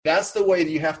That's the way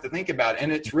that you have to think about it.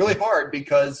 And it's really hard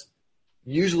because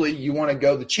usually you want to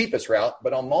go the cheapest route,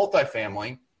 but on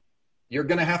multifamily, you're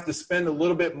going to have to spend a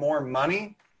little bit more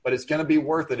money, but it's going to be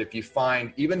worth it if you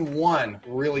find even one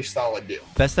really solid deal.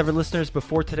 Best ever listeners,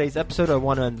 before today's episode, I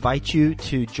want to invite you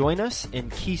to join us in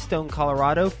Keystone,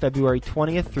 Colorado, February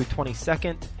 20th through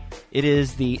 22nd. It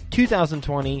is the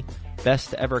 2020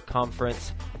 Best Ever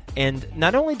Conference. And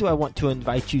not only do I want to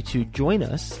invite you to join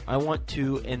us, I want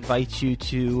to invite you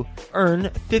to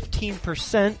earn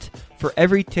 15% for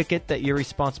every ticket that you're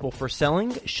responsible for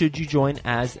selling should you join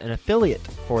as an affiliate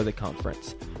for the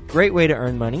conference. Great way to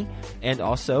earn money. And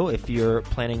also, if you're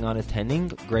planning on attending,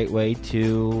 great way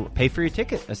to pay for your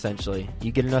ticket, essentially.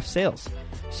 You get enough sales.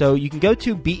 So you can go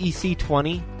to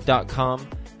bec20.com,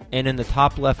 and in the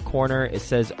top left corner, it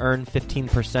says earn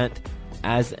 15%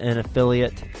 as an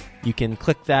affiliate. You can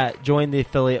click that, join the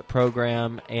affiliate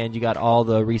program, and you got all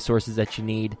the resources that you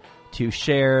need to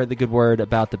share the good word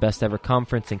about the Best Ever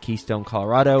Conference in Keystone,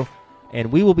 Colorado.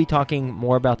 And we will be talking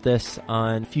more about this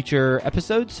on future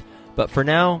episodes. But for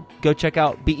now, go check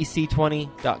out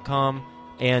bec20.com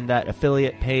and that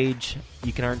affiliate page.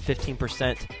 You can earn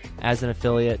 15% as an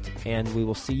affiliate, and we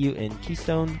will see you in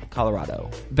Keystone, Colorado.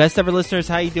 Best ever listeners,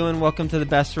 how you doing? Welcome to the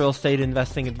Best Real Estate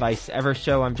Investing Advice Ever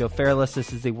show. I'm Joe Fairless.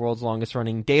 This is the world's longest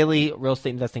running daily real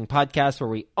estate investing podcast where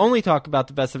we only talk about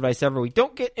the best advice ever. We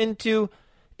don't get into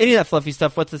any of that fluffy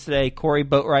stuff. What's this today? Corey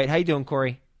Boatwright. How you doing,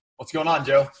 Corey? What's going on,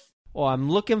 Joe? Well,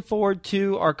 I'm looking forward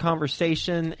to our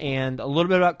conversation and a little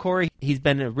bit about Corey. He's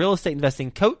been a real estate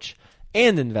investing coach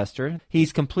and investor.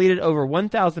 He's completed over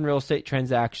 1,000 real estate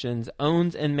transactions,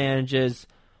 owns and manages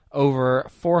over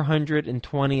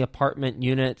 420 apartment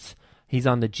units. He's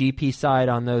on the GP side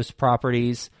on those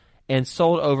properties and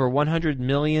sold over $100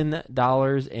 million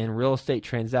in real estate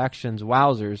transactions.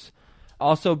 Wowzers.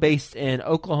 Also based in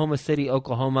Oklahoma City,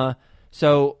 Oklahoma.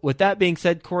 So with that being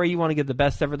said, Corey, you want to give the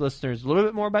best ever listeners a little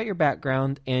bit more about your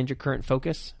background and your current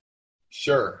focus?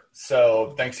 Sure.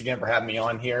 So thanks again for having me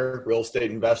on here. Real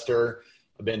estate investor.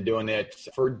 I've been doing it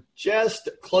for just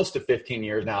close to 15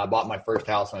 years now. I bought my first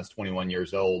house when I was 21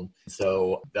 years old.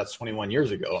 So that's 21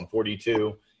 years ago. I'm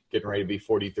 42, getting ready to be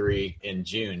 43 in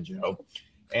June, Joe.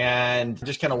 And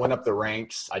just kind of went up the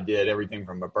ranks. I did everything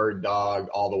from a bird dog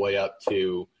all the way up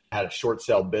to had a short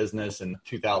sale business in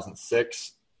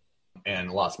 2006 and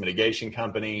a loss mitigation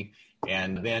company.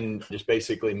 And then just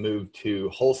basically moved to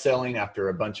wholesaling after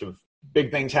a bunch of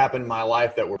big things happened in my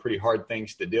life that were pretty hard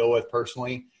things to deal with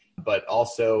personally, but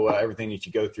also everything that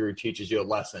you go through teaches you a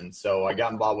lesson. So I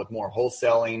got involved with more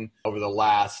wholesaling over the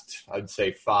last, I'd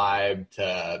say 5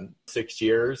 to 6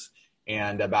 years.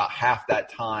 And about half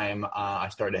that time, I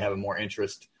started to have a more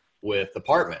interest with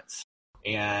apartments.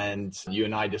 And you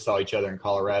and I just saw each other in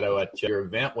Colorado at your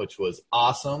event, which was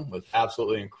awesome. It was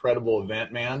absolutely incredible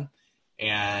event, man.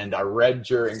 And I read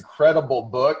your incredible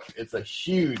book. It's a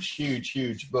huge, huge,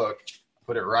 huge book. I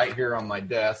put it right here on my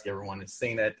desk. Everyone has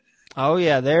seen it. Oh,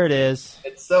 yeah, there it is.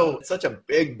 It's such a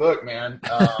big book, man.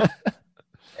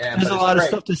 And there's a lot of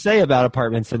stuff to say about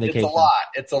apartment syndication.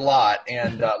 It's a lot.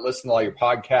 And listen to all your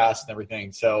podcasts and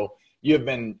everything. So you have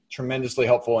been tremendously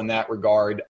helpful in that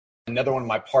regard. Another one of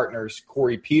my partners,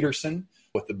 Corey Peterson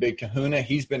with the Big Kahuna,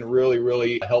 he's been really,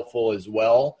 really helpful as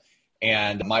well.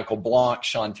 And Michael Blanc,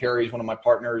 Sean Terry is one of my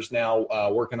partners now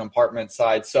working on apartment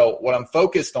side. So what I'm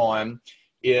focused on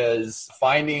is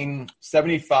finding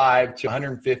 75 to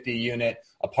 150 unit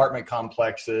apartment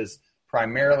complexes,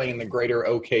 primarily in the greater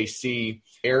OKC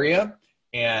area.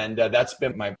 And that's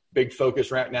been my big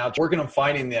focus right now, working on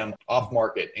finding them off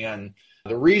market. And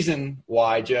the reason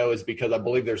why, Joe, is because I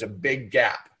believe there's a big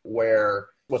gap where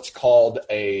what's called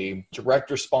a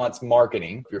direct response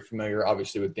marketing, if you're familiar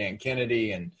obviously with Dan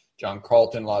Kennedy and John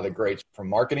Carlton, a lot of the greats from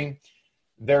marketing.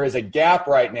 There is a gap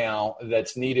right now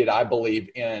that's needed, I believe,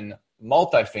 in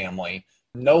multifamily.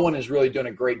 No one is really doing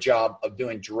a great job of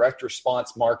doing direct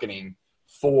response marketing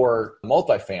for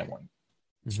multifamily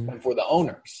and for the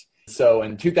owners. So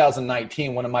in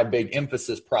 2019, one of my big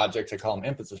emphasis projects, I call them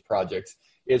emphasis projects,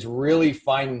 is really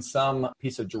finding some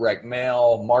piece of direct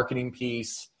mail, marketing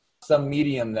piece, some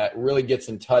medium that really gets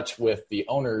in touch with the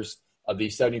owners of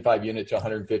the 75 unit to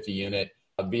 150 unit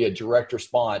via direct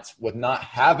response with not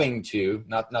having to,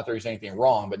 not that there's anything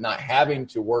wrong, but not having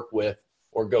to work with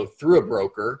or go through a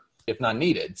broker if not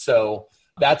needed. So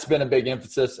that's been a big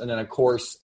emphasis. And then, of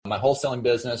course, my wholesaling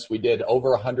business, we did over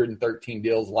 113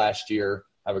 deals last year.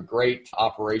 I have a great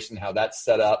operation, how that's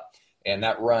set up. And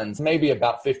that runs maybe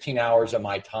about 15 hours of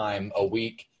my time a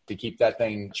week to keep that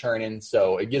thing churning.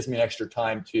 So it gives me extra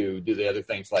time to do the other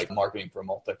things like marketing for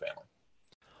multifamily.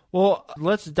 Well,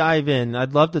 let's dive in.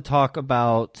 I'd love to talk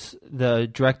about the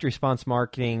direct response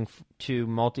marketing to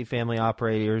multifamily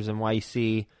operators and why you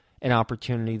see an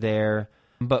opportunity there.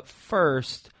 But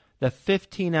first, the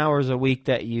 15 hours a week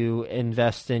that you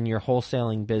invest in your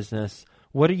wholesaling business,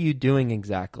 what are you doing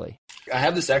exactly? I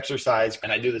have this exercise,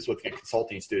 and I do this with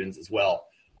consulting students as well.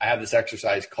 I have this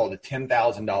exercise called the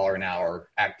 $10,000 an hour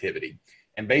activity.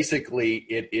 And basically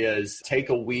it is take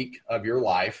a week of your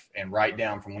life and write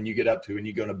down from when you get up to when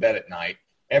you go to bed at night,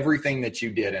 everything that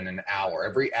you did in an hour.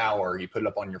 Every hour you put it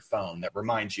up on your phone that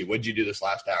reminds you, what did you do this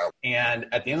last hour? And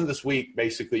at the end of this week,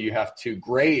 basically you have to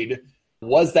grade,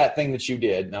 was that thing that you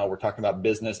did? Now we're talking about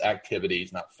business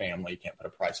activities, not family. You can't put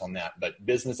a price on that, but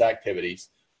business activities.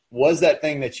 Was that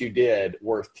thing that you did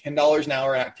worth $10 an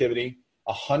hour activity,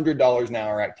 $100 an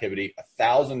hour activity,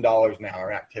 $1,000 an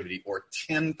hour activity, or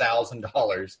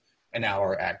 $10,000 an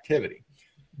hour activity?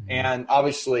 Mm-hmm. And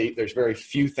obviously there's very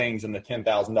few things in the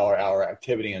 $10,000 hour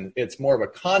activity, and it's more of a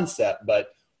concept.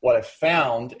 But what I've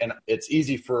found, and it's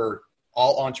easy for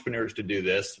all entrepreneurs to do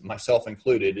this, myself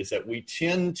included, is that we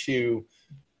tend to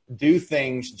do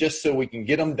things just so we can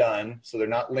get them done, so they're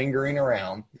not lingering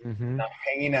around, mm-hmm. not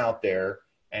hanging out there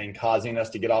and causing us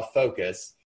to get off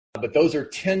focus. But those are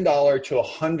 $10 to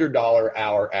 $100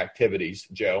 hour activities,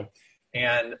 Joe.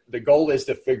 And the goal is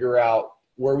to figure out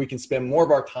where we can spend more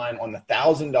of our time on the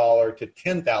 $1,000 to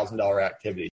 $10,000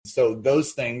 activities. So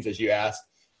those things, as you asked,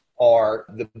 are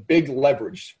the big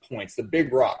leverage points, the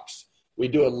big rocks. We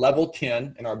do a level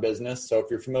 10 in our business. So if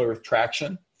you're familiar with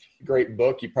Traction, great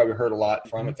book, you probably heard a lot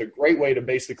from. It's a great way to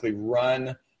basically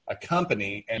run a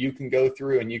company, and you can go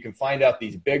through and you can find out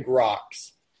these big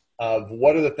rocks of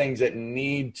what are the things that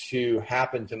need to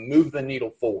happen to move the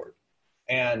needle forward.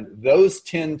 And those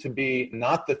tend to be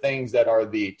not the things that are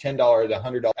the $10 to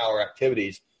 $100 hour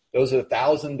activities. Those are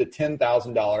 $1,000 to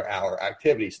 $10,000 hour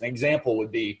activities. An example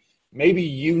would be, maybe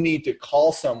you need to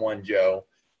call someone, Joe,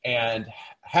 and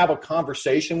have a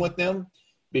conversation with them,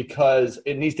 because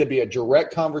it needs to be a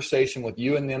direct conversation with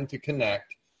you and them to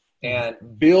connect and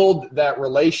build that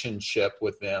relationship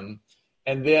with them.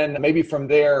 And then maybe from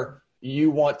there,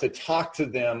 you want to talk to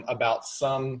them about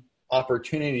some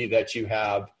opportunity that you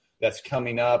have that's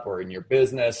coming up or in your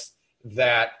business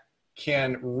that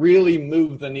can really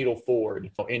move the needle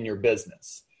forward in your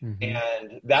business. Mm-hmm.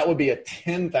 And that would be a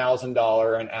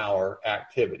 $10,000 an hour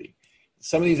activity.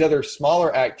 Some of these other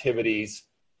smaller activities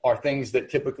are things that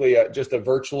typically just a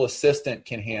virtual assistant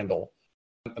can handle.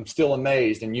 I'm still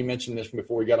amazed, and you mentioned this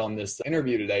before we got on this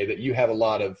interview today, that you have a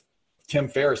lot of Tim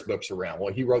Ferriss books around.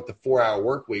 Well, he wrote the 4-Hour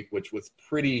Workweek, which was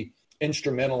pretty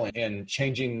instrumental in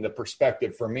changing the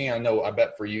perspective for me. I know, I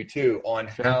bet for you too, on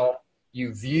how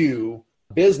you view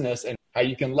business and how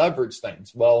you can leverage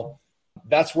things. Well,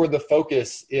 that's where the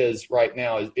focus is right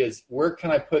now, is where can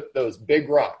I put those big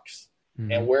rocks?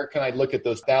 Mm-hmm. And where can I look at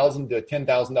those $1,000 to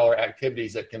 $10,000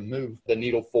 activities that can move the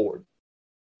needle forward?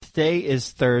 Today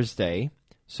is Thursday,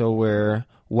 so we're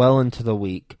well into the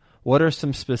week. What are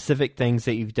some specific things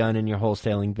that you've done in your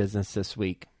wholesaling business this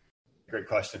week? Great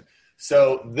question.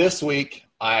 So this week,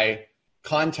 I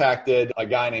contacted a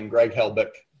guy named Greg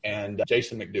Helbick and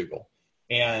Jason McDougall.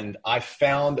 And I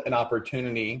found an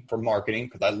opportunity for marketing,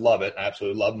 because I love it. I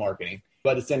absolutely love marketing.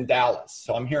 But it's in Dallas.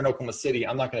 So I'm here in Oklahoma City.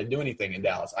 I'm not going to do anything in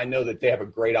Dallas. I know that they have a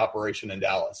great operation in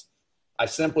Dallas. I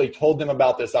simply told them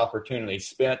about this opportunity,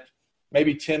 spent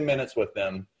maybe 10 minutes with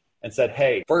them, and said,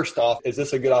 hey, first off, is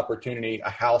this a good opportunity, a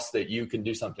house that you can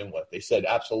do something with? They said,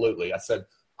 absolutely. I said,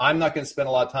 I'm not going to spend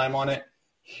a lot of time on it.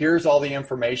 Here's all the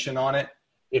information on it.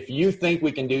 If you think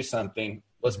we can do something,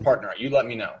 let's partner. You let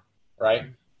me know, right?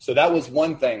 So that was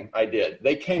one thing I did.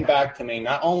 They came back to me.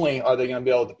 Not only are they going to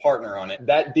be able to partner on it,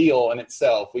 that deal in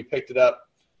itself, we picked it up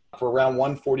for around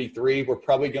 $143. We're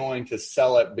probably going to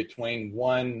sell it between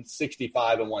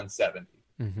 $165 and $170.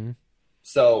 Mm-hmm.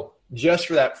 So just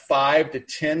for that 5 to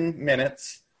 10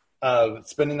 minutes of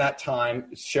spending that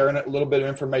time, sharing a little bit of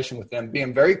information with them,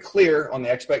 being very clear on the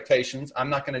expectations.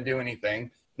 I'm not going to do anything.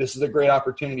 This is a great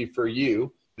opportunity for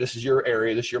you. This is your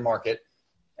area. This is your market.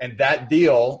 And that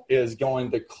deal is going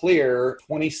to clear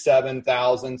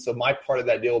 $27,000. So my part of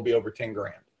that deal will be over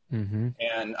 $10,000. Mm-hmm.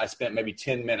 And I spent maybe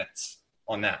 10 minutes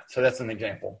on that. So that's an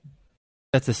example.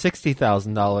 That's a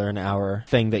 $60,000 an hour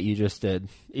thing that you just did.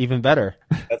 Even better.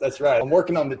 That's right. I'm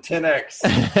working on the 10X.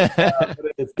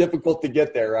 But it's difficult to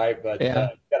get there, right? But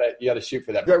you got to shoot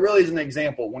for that. That really is an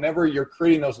example. Whenever you're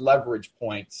creating those leverage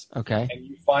points, and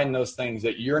you find those things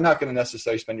that you're not going to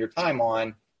necessarily spend your time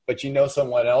on, but you know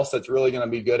someone else that's really going to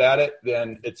be good at it,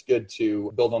 then it's good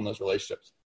to build on those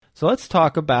relationships. So let's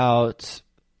talk about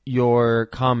your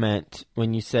comment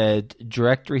when you said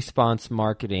direct response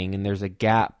marketing, and there's a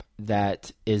gap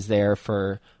that is there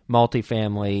for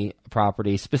multifamily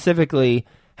property, specifically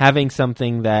having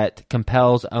something that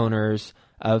compels owners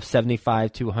of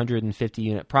 75 to 150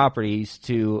 unit properties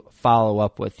to follow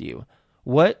up with you.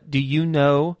 What do you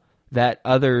know that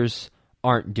others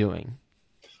aren't doing?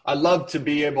 I love to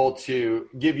be able to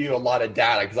give you a lot of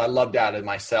data because I love data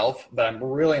myself, but I'm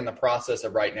really in the process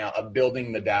of right now of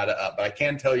building the data up. But I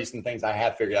can tell you some things I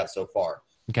have figured out so far.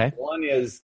 Okay. One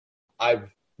is I've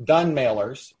done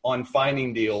mailers on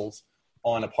finding deals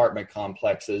on apartment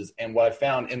complexes. And what I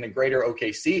found in the greater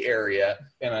OKC area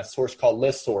in a source called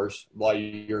ListSource, a lot of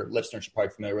your listeners are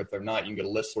probably familiar with it or not, you can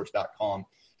go to listsource.com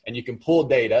and you can pull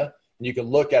data and you can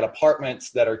look at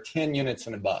apartments that are 10 units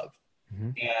and above.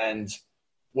 Mm-hmm. And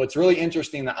what's really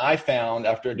interesting that I found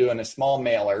after doing a small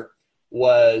mailer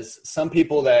was some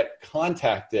people that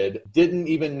contacted didn't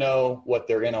even know what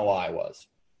their NOI was.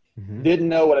 Mm-hmm. Didn't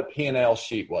know what a P&L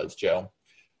sheet was, Joe.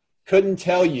 Couldn't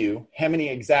tell you how many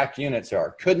exact units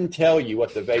are. Couldn't tell you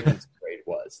what the vacancy rate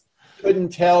was. Couldn't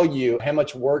tell you how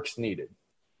much work's needed.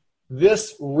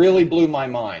 This really blew my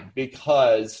mind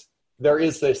because there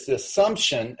is this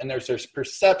assumption and there's this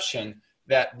perception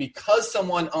that because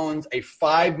someone owns a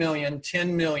 $5 million,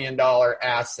 $10 million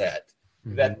asset,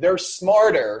 mm-hmm. that they're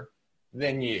smarter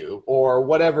than you or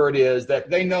whatever it is,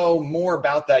 that they know more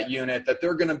about that unit, that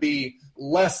they're going to be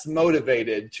less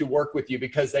motivated to work with you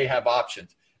because they have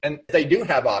options. And they do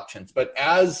have options, but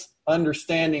as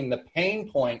understanding the pain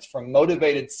points from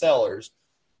motivated sellers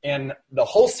in the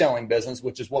wholesaling business,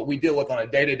 which is what we deal with on a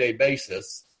day-to-day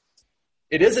basis,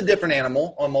 it is a different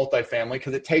animal on multifamily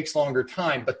because it takes longer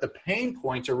time, but the pain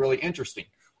points are really interesting.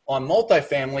 On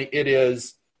multifamily, it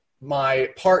is my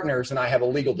partners and I have a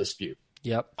legal dispute.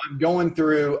 Yep. I'm going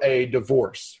through a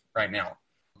divorce right now.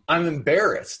 I'm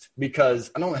embarrassed because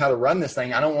I don't know how to run this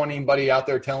thing. I don't want anybody out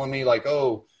there telling me like,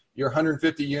 oh, your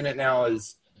 150 unit now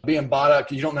is being bought up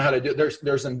because you don't know how to do it.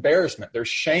 There's embarrassment. There's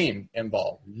shame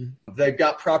involved. Mm-hmm. They've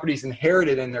got properties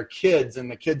inherited in their kids and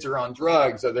the kids are on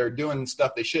drugs or they're doing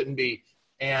stuff they shouldn't be.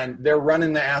 And they're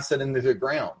running the asset into the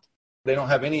ground. They don't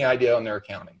have any idea on their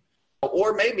accounting.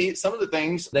 Or maybe some of the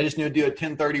things, they just need to do a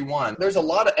 1031. There's a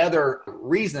lot of other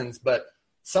reasons, but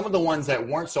some of the ones that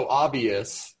weren't so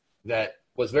obvious that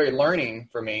was very learning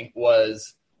for me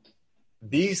was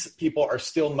these people are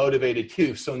still motivated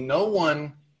too. So no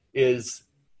one is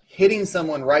hitting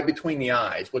someone right between the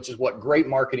eyes, which is what great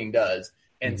marketing does,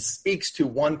 and speaks to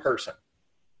one person.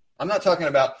 I'm not talking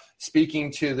about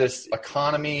speaking to this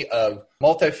economy of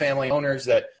multifamily owners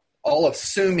that all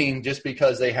assuming just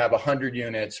because they have 100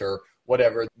 units or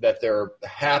whatever, that they're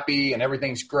happy and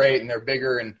everything's great and they're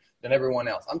bigger than everyone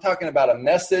else. I'm talking about a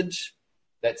message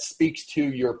that speaks to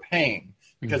your pain.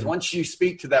 Because once you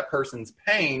speak to that person's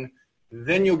pain,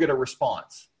 then you'll get a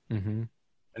response. Mm-hmm.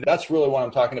 And that's really what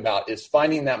I'm talking about is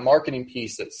finding that marketing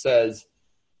piece that says,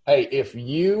 hey, if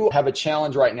you have a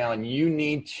challenge right now and you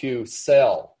need to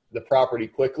sell the property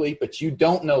quickly, but you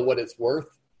don't know what it's worth,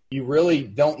 you really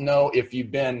don't know if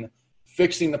you've been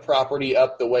fixing the property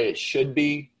up the way it should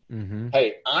be. Mm-hmm.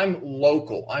 Hey, I'm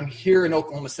local. I'm here in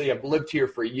Oklahoma City. I've lived here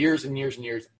for years and years and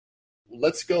years.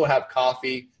 Let's go have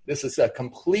coffee. This is a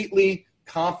completely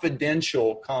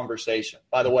confidential conversation.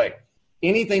 By the way,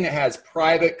 anything that has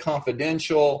private,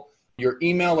 confidential, your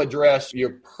email address,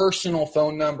 your personal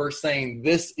phone number saying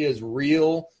this is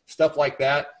real, stuff like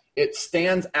that, it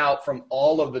stands out from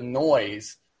all of the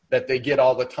noise that they get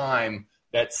all the time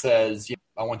that says,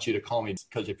 I want you to call me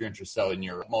because if you're interested in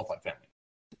your multifamily.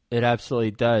 It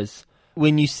absolutely does.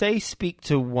 When you say speak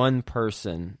to one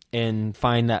person and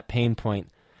find that pain point,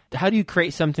 how do you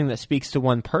create something that speaks to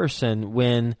one person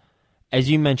when, as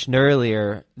you mentioned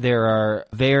earlier, there are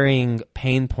varying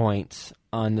pain points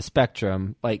on the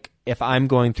spectrum? Like if I'm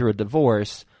going through a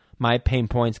divorce, my pain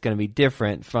point's going to be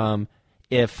different from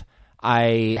if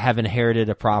I have inherited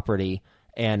a property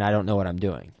and I don't know what I'm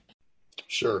doing.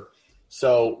 Sure.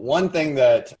 So one thing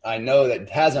that I know that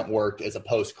hasn't worked is a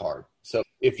postcard. So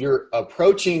if you're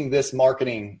approaching this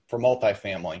marketing for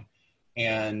multifamily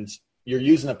and you're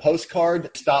using a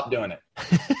postcard, stop doing it.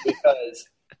 Because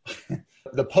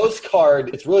the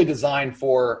postcard, it's really designed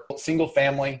for single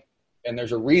family, and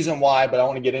there's a reason why, but I don't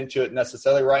want to get into it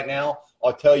necessarily right now.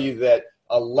 I'll tell you that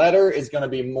a letter is going to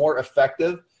be more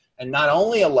effective, and not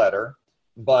only a letter,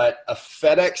 but a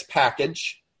FedEx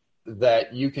package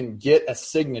that you can get a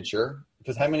signature,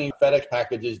 because how many FedEx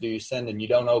packages do you send and you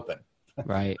don't open?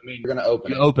 Right. I mean, you're going to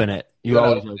open it. You open it. You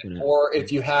always open it. Or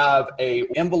if you have a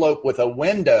envelope with a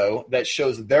window that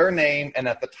shows their name and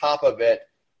at the top of it,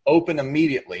 open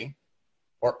immediately,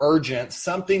 or urgent,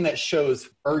 something that shows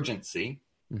urgency.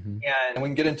 Mm-hmm. And we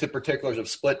can get into particulars of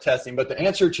split testing. But the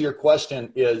answer to your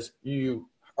question is you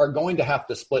are going to have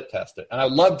to split test it. And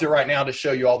I'd love to right now to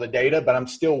show you all the data, but I'm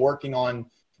still working on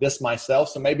this myself.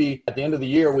 So maybe at the end of the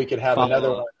year, we could have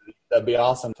another one. That'd be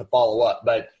awesome to follow up.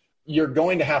 But you're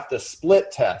going to have to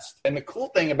split test. And the cool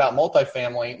thing about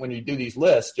multifamily, when you do these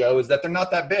lists, Joe, is that they're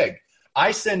not that big.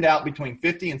 I send out between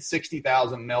 50 and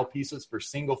 60,000 mail pieces for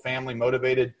single family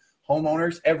motivated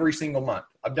homeowners every single month.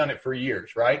 I've done it for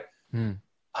years, right?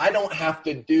 I don't have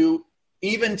to do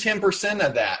even 10%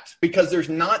 of that because there's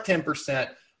not 10%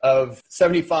 of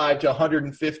 75 to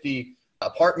 150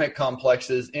 apartment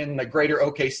complexes in the greater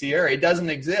OKC area. It doesn't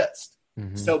exist.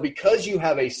 So because you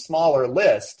have a smaller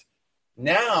list,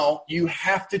 now you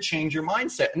have to change your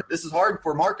mindset. And this is hard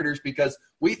for marketers because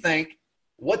we think,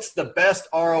 what's the best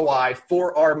ROI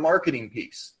for our marketing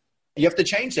piece? You have to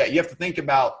change that. You have to think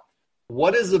about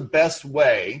what is the best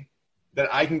way that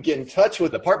I can get in touch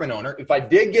with the apartment owner. If I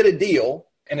did get a deal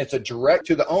and it's a direct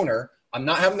to the owner, I'm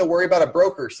not having to worry about a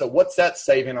broker. So what's that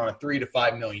saving on a $3 to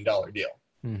 $5 million deal?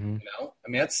 You know, I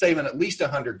mean, that's saving at least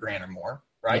 $100,000 or more,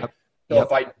 right? So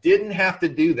if I didn't have to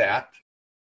do that,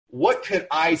 what could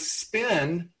I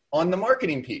spend on the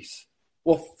marketing piece?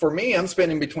 Well, for me, I'm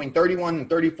spending between 31 and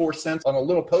 34 cents on a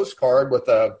little postcard with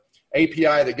a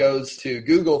API that goes to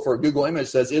Google for a Google image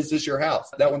that says, is this your house?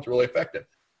 That one's really effective.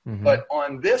 But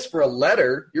on this for a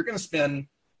letter, you're going to spend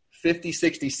 50,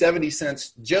 60, 70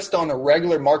 cents just on a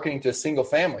regular marketing to a single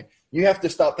family. You have to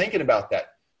stop thinking about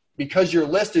that because your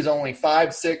list is only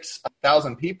 5,000,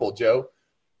 6,000 people, Joe.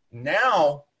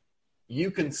 Now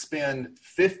you can spend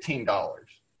 $15,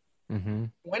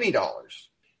 $20.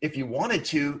 If you wanted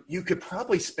to, you could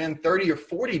probably spend $30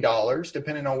 or $40,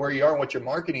 depending on where you are and what your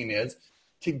marketing is,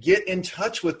 to get in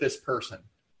touch with this person.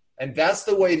 And that's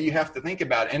the way that you have to think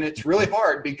about it. And it's really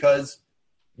hard because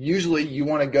usually you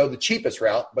want to go the cheapest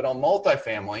route, but on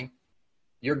multifamily,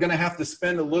 you're going to have to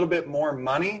spend a little bit more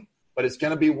money, but it's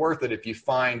going to be worth it if you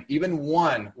find even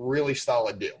one really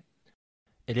solid deal.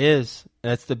 It is.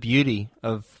 That's the beauty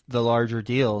of the larger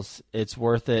deals. It's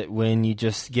worth it when you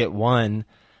just get one.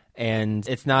 And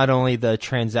it's not only the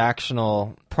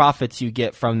transactional profits you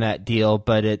get from that deal,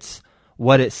 but it's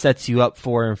what it sets you up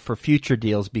for future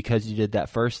deals because you did that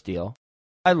first deal.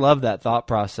 I love that thought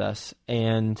process.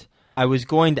 And I was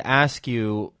going to ask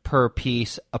you per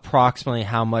piece approximately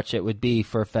how much it would be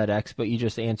for FedEx, but you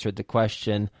just answered the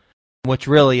question, which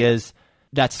really is,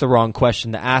 that's the wrong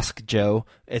question to ask, Joe.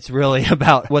 It's really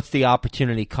about what's the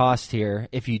opportunity cost here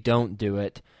if you don't do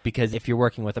it. Because if you're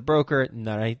working with a broker,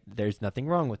 there's nothing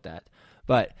wrong with that.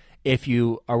 But if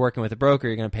you are working with a broker,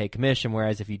 you're going to pay commission.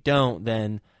 Whereas if you don't,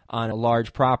 then on a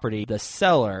large property, the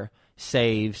seller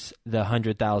saves the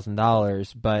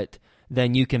 $100,000, but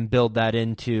then you can build that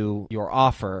into your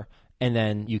offer, and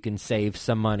then you can save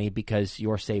some money because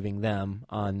you're saving them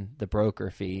on the broker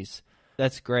fees.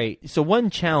 That's great. So one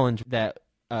challenge that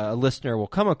a listener will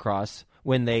come across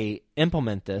when they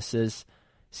implement this is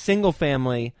single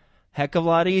family, heck of a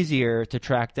lot easier to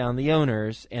track down the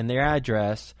owners and their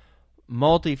address.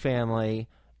 Multifamily,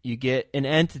 you get an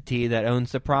entity that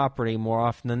owns the property more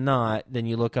often than not, then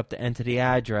you look up the entity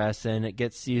address and it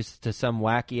gets used to some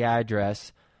wacky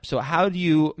address. So how do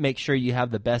you make sure you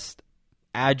have the best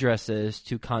addresses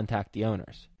to contact the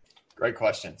owners? Great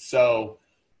question. So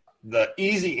the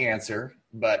easy answer,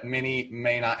 but many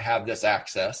may not have this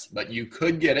access, but you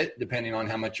could get it depending on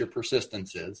how much your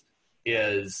persistence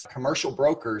is commercial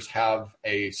brokers have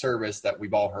a service that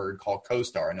we've all heard called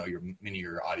CoStar. I know many of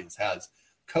your audience has.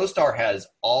 CoStar has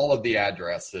all of the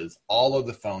addresses, all of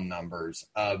the phone numbers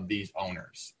of these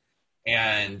owners.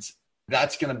 And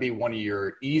that's going to be one of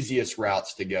your easiest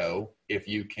routes to go if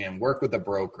you can work with a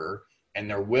broker and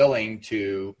they're willing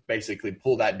to basically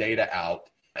pull that data out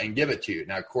and give it to you.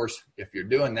 Now, of course, if you're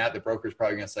doing that, the broker's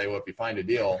probably going to say, well, if you find a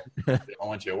deal, I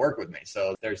want you to work with me.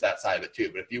 So there's that side of it too.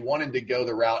 But if you wanted to go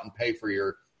the route and pay for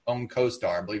your own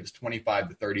CoStar, I believe it's $25,000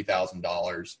 to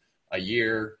 $30,000 a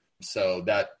year. So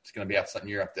that's going to be something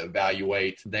you have to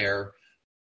evaluate there.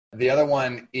 The other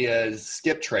one is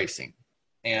skip tracing.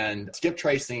 And skip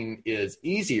tracing is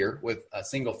easier with a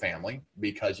single family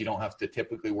because you don't have to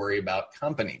typically worry about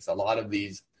companies. A lot of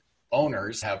these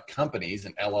owners have companies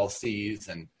and LLCs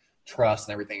and trusts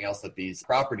and everything else that these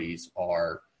properties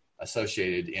are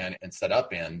associated in and set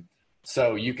up in.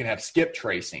 So you can have skip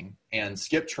tracing, and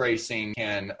skip tracing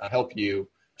can help you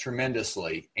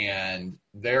tremendously. And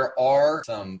there are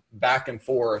some back and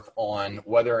forth on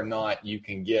whether or not you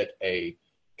can get a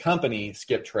company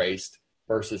skip traced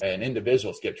versus an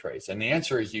individual skip trace. And the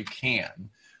answer is you can,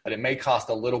 but it may cost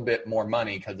a little bit more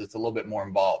money because it's a little bit more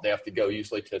involved. They have to go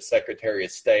usually to Secretary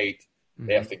of State.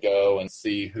 They have to go and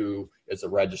see who is a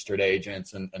registered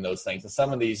agent and those things. And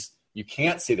some of these you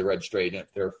can't see the registration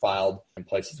if they're filed in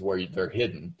places where they're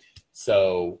hidden.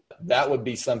 So that would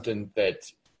be something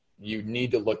that you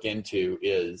need to look into,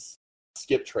 is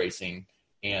skip tracing,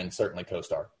 and certainly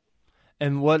CoStar.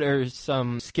 And what are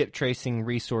some skip tracing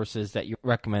resources that you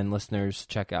recommend listeners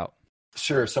check out?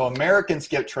 Sure. So American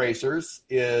Skip Tracers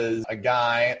is a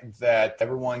guy that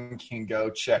everyone can go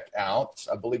check out.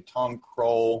 I believe Tom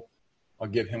Kroll, I'll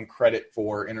give him credit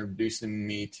for introducing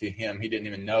me to him. He didn't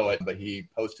even know it, but he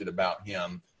posted about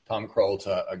him. Tom Kroll's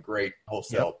a great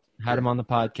wholesale. Yep. Had him on the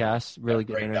podcast. Really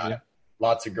good interview. Guy.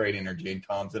 Lots of great energy.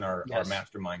 Tom's in our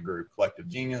mastermind group, Collective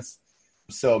Genius.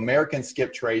 So American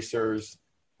Skip Tracers,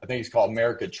 I think it's called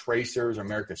America Tracers or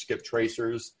America Skip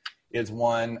Tracers, is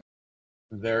one.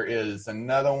 There is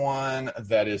another one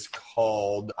that is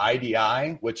called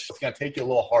IDI, which is going to take you a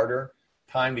little harder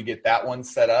time to get that one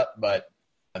set up, but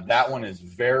that one is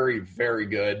very, very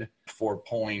good for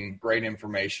pulling great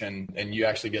information, and you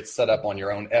actually get set up on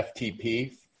your own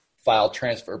FTP, file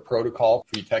transfer protocol,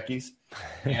 for you techies.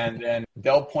 And then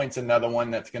DelPoint's another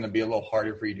one that's going to be a little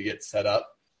harder for you to get set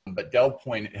up, but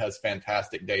DelPoint has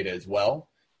fantastic data as well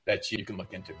that you can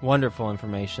look into. Wonderful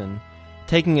information.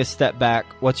 Taking a step back,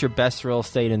 what's your best real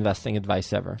estate investing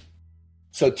advice ever?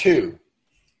 So 2,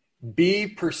 be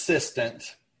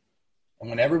persistent, and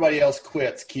when everybody else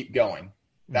quits, keep going.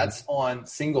 That's on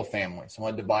single family, so I'm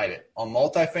going to divide it. On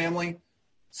multifamily,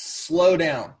 slow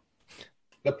down.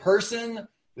 The person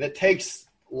that takes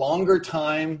longer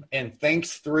time and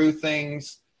thinks through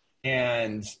things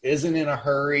and isn't in a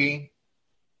hurry,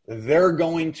 they're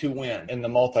going to win in the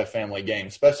multifamily game,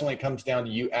 especially when it comes down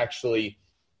to you actually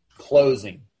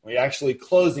closing.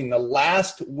 The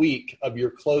last week of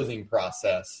your closing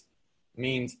process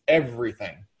means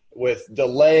everything. With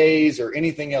delays or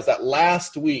anything else, that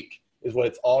last week is what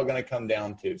it's all going to come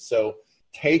down to. So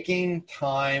taking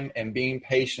time and being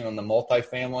patient on the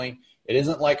multifamily, it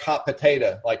isn't like hot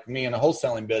potato, like me in a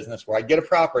wholesaling business where I get a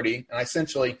property and I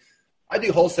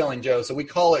do wholesaling, Joe, so we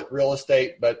call it real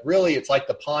estate, but really it's like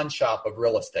the pawn shop of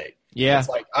real estate. Yeah. It's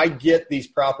like I get these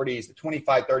properties at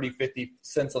 25, 30, 50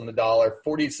 cents on the dollar,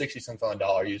 40 to 60 cents on the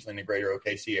dollar, usually in the greater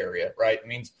OKC area, right? It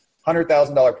means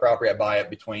 $100,000 property, I buy it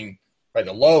between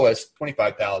the lowest,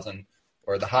 $25,000,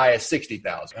 or the highest,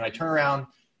 $60,000. And I turn around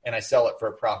and I sell it for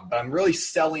a profit. But I'm really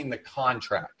selling the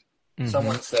contract. Mm-hmm.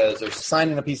 Someone says they're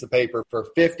signing a piece of paper for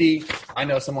 $50. I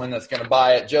know someone that's going to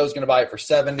buy it. Joe's going to buy it for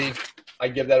 $70. I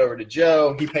give that over to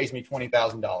Joe. He pays me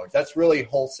 $20,000. That's really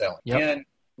wholesaling. Yep. And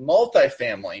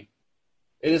multifamily,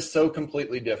 it is so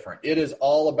completely different. It is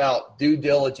all about due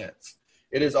diligence.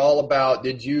 It is all about,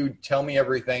 did you tell me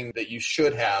everything that you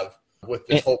should have with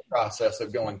this whole process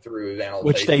of going through the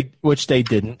analysis? Which they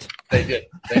didn't. They did.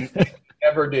 They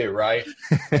never do, right?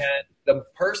 And the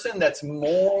person that's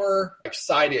more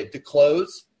excited to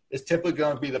close is typically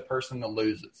going to be the person that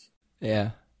loses.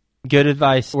 Yeah. Good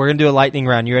advice. We're going to do a lightning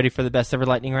round. You ready for the best ever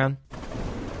lightning round?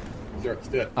 Sure, let's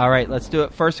do it. All right, let's do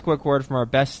it. First, a quick word from our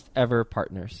best ever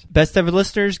partners. Best ever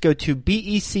listeners, go to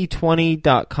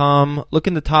bec20.com. Look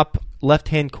in the top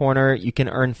left-hand corner. You can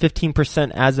earn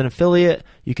 15% as an affiliate.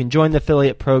 You can join the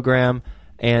affiliate program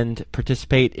and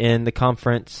participate in the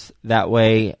conference that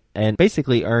way and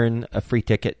basically earn a free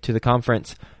ticket to the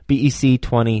conference.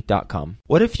 bec20.com.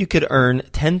 What if you could earn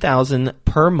 $10,000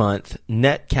 per month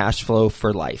net cash flow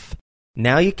for life?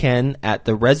 Now you can at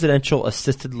the Residential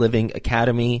Assisted Living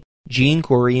Academy. Gene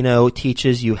Guarino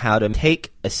teaches you how to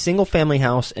take a single family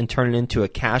house and turn it into a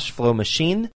cash flow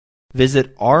machine.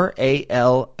 Visit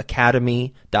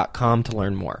RALacademy.com to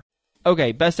learn more.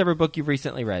 Okay, best ever book you've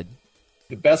recently read.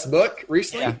 The best book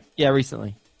recently? Yeah,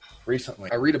 recently.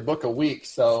 I read a book a week,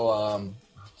 so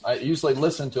I usually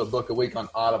listen to a book a week on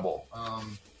Audible.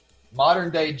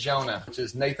 Modern Day Jonah, which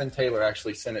is Nathan Taylor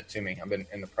actually sent it to me. I've been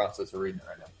in the process of reading it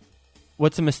right now.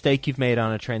 What's a mistake you've made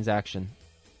on a transaction?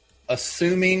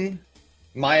 Assuming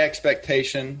my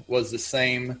expectation was the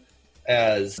same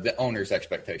as the owner's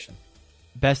expectation.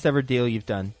 Best ever deal you've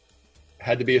done?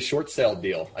 Had to be a short sale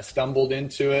deal. I stumbled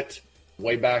into it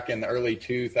way back in the early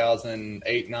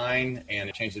 2008-9, and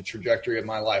it changed the trajectory of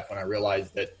my life when I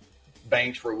realized that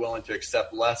banks were willing to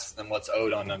accept less than what's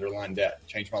owed on underlying debt. It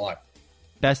changed my life.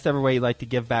 Best ever way you like to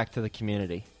give back to the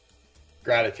community?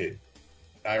 Gratitude.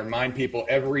 I remind people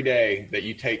every day that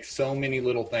you take so many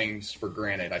little things for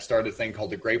granted. I started a thing called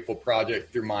the Grateful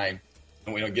Project through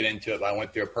and we don't get into it, but I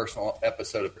went through a personal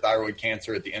episode of thyroid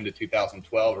cancer at the end of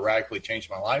 2012. It radically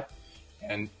changed my life.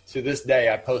 And to this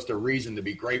day, I post a reason to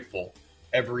be grateful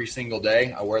every single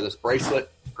day. I wear this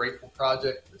bracelet, Grateful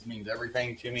Project. This means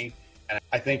everything to me. And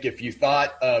I think if you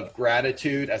thought of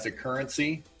gratitude as a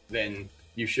currency, then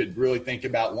you should really think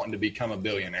about wanting to become a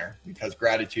billionaire, because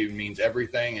gratitude means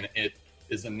everything, and it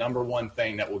is the number one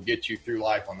thing that will get you through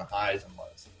life on the highs and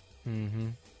lows. Mm-hmm.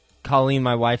 Colleen,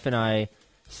 my wife, and I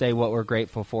say what we're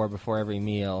grateful for before every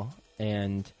meal.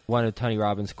 And one of Tony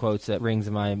Robbins' quotes that rings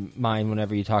in my mind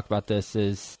whenever you talk about this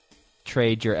is,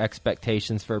 trade your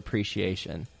expectations for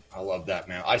appreciation. I love that,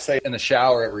 man. I say in the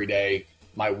shower every day,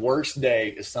 my worst day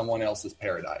is someone else's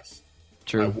paradise.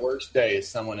 True. My worst day is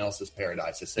someone else's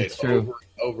paradise. I say it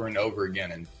over and over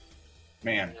again. And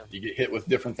man, you get hit with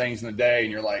different things in the day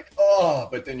and you're like, oh,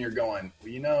 but then you're going,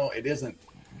 well, it isn't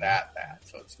that bad.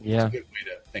 So it's a good way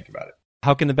to think about it.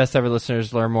 How can the Best Ever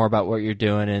listeners learn more about what you're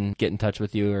doing and get in touch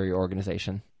with you or your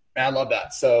organization? I love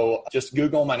that. So just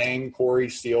Google my name, Corey,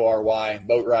 C-O-R-Y,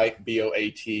 Boatwright,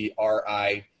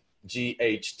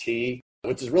 B-O-A-T-R-I-G-H-T,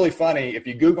 which is really funny. If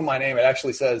you Google my name, it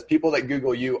actually says people that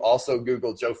Google you also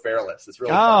Google Joe Fairless. It's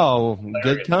really funny.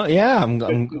 Good.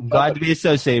 I'm glad to be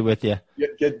associated with you.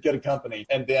 Good company.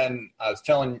 And then I was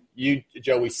telling you,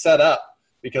 Joe, we set up,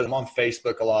 because I'm on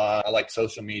Facebook a lot. I like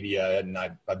social media, and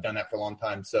I've done that for a long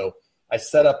time. So I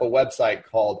set up a website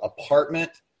called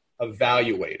Apartment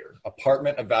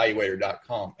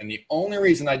Evaluator.com. And the only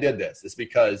reason I did this is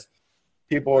because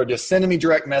people are just sending me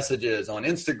direct messages on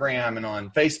Instagram and on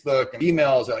Facebook and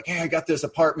emails. They're like, hey, I got this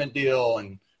apartment deal.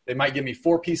 And they might give me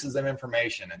 4 pieces of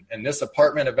information. And this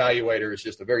Apartment Evaluator is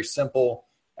just a very simple,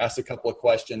 ask a couple of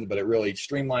questions, but it really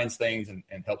streamlines things and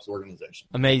helps the organization.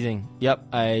 Amazing. Yep.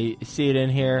 I see it in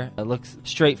here. It looks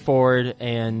straightforward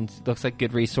and looks like a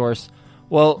good resource.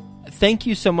 Well, thank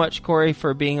you so much, Corey,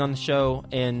 for being on the show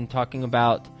and talking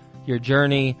about your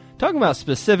journey, talking about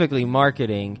specifically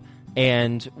marketing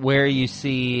and where you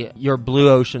see your blue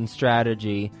ocean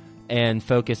strategy and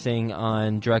focusing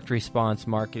on direct response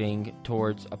marketing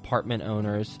towards apartment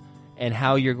owners and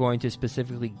how you're going to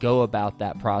specifically go about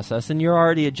that process. And you're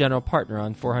already a general partner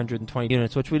on 420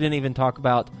 units, which we didn't even talk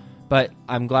about, but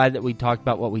I'm glad that we talked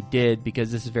about what we did,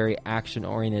 because this is very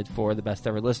action-oriented for the Best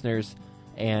Ever listeners.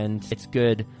 And it's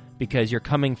good because you're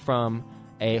coming from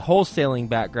a wholesaling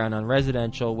background on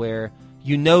residential where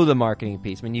you know the marketing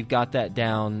piece. I mean, you've got that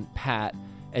down pat,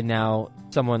 and now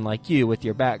someone like you with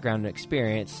your background and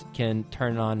experience can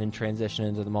turn on and transition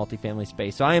into the multifamily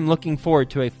space. So I am looking forward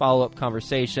to a follow-up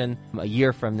conversation a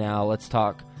year from now. Let's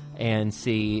talk and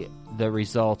see the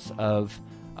results of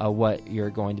what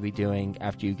you're going to be doing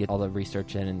after you get all the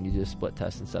research in and you do a split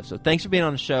test and stuff. So thanks for being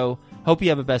on the show. Hope you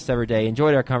have a Best Ever day.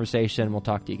 Enjoyed our conversation. We'll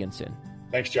talk to you again soon.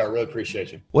 Thanks, Joe. I really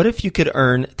appreciate you. What if you could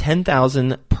earn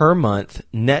 $10,000 per month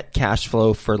net cash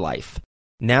flow for life?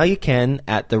 Now you can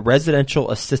at the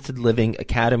Residential Assisted Living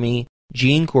Academy.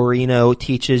 Gene Guarino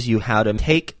teaches you how to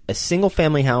take a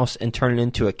single-family house and turn it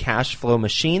into a cash flow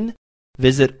machine.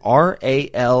 Visit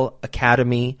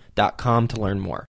RALacademy.com to learn more.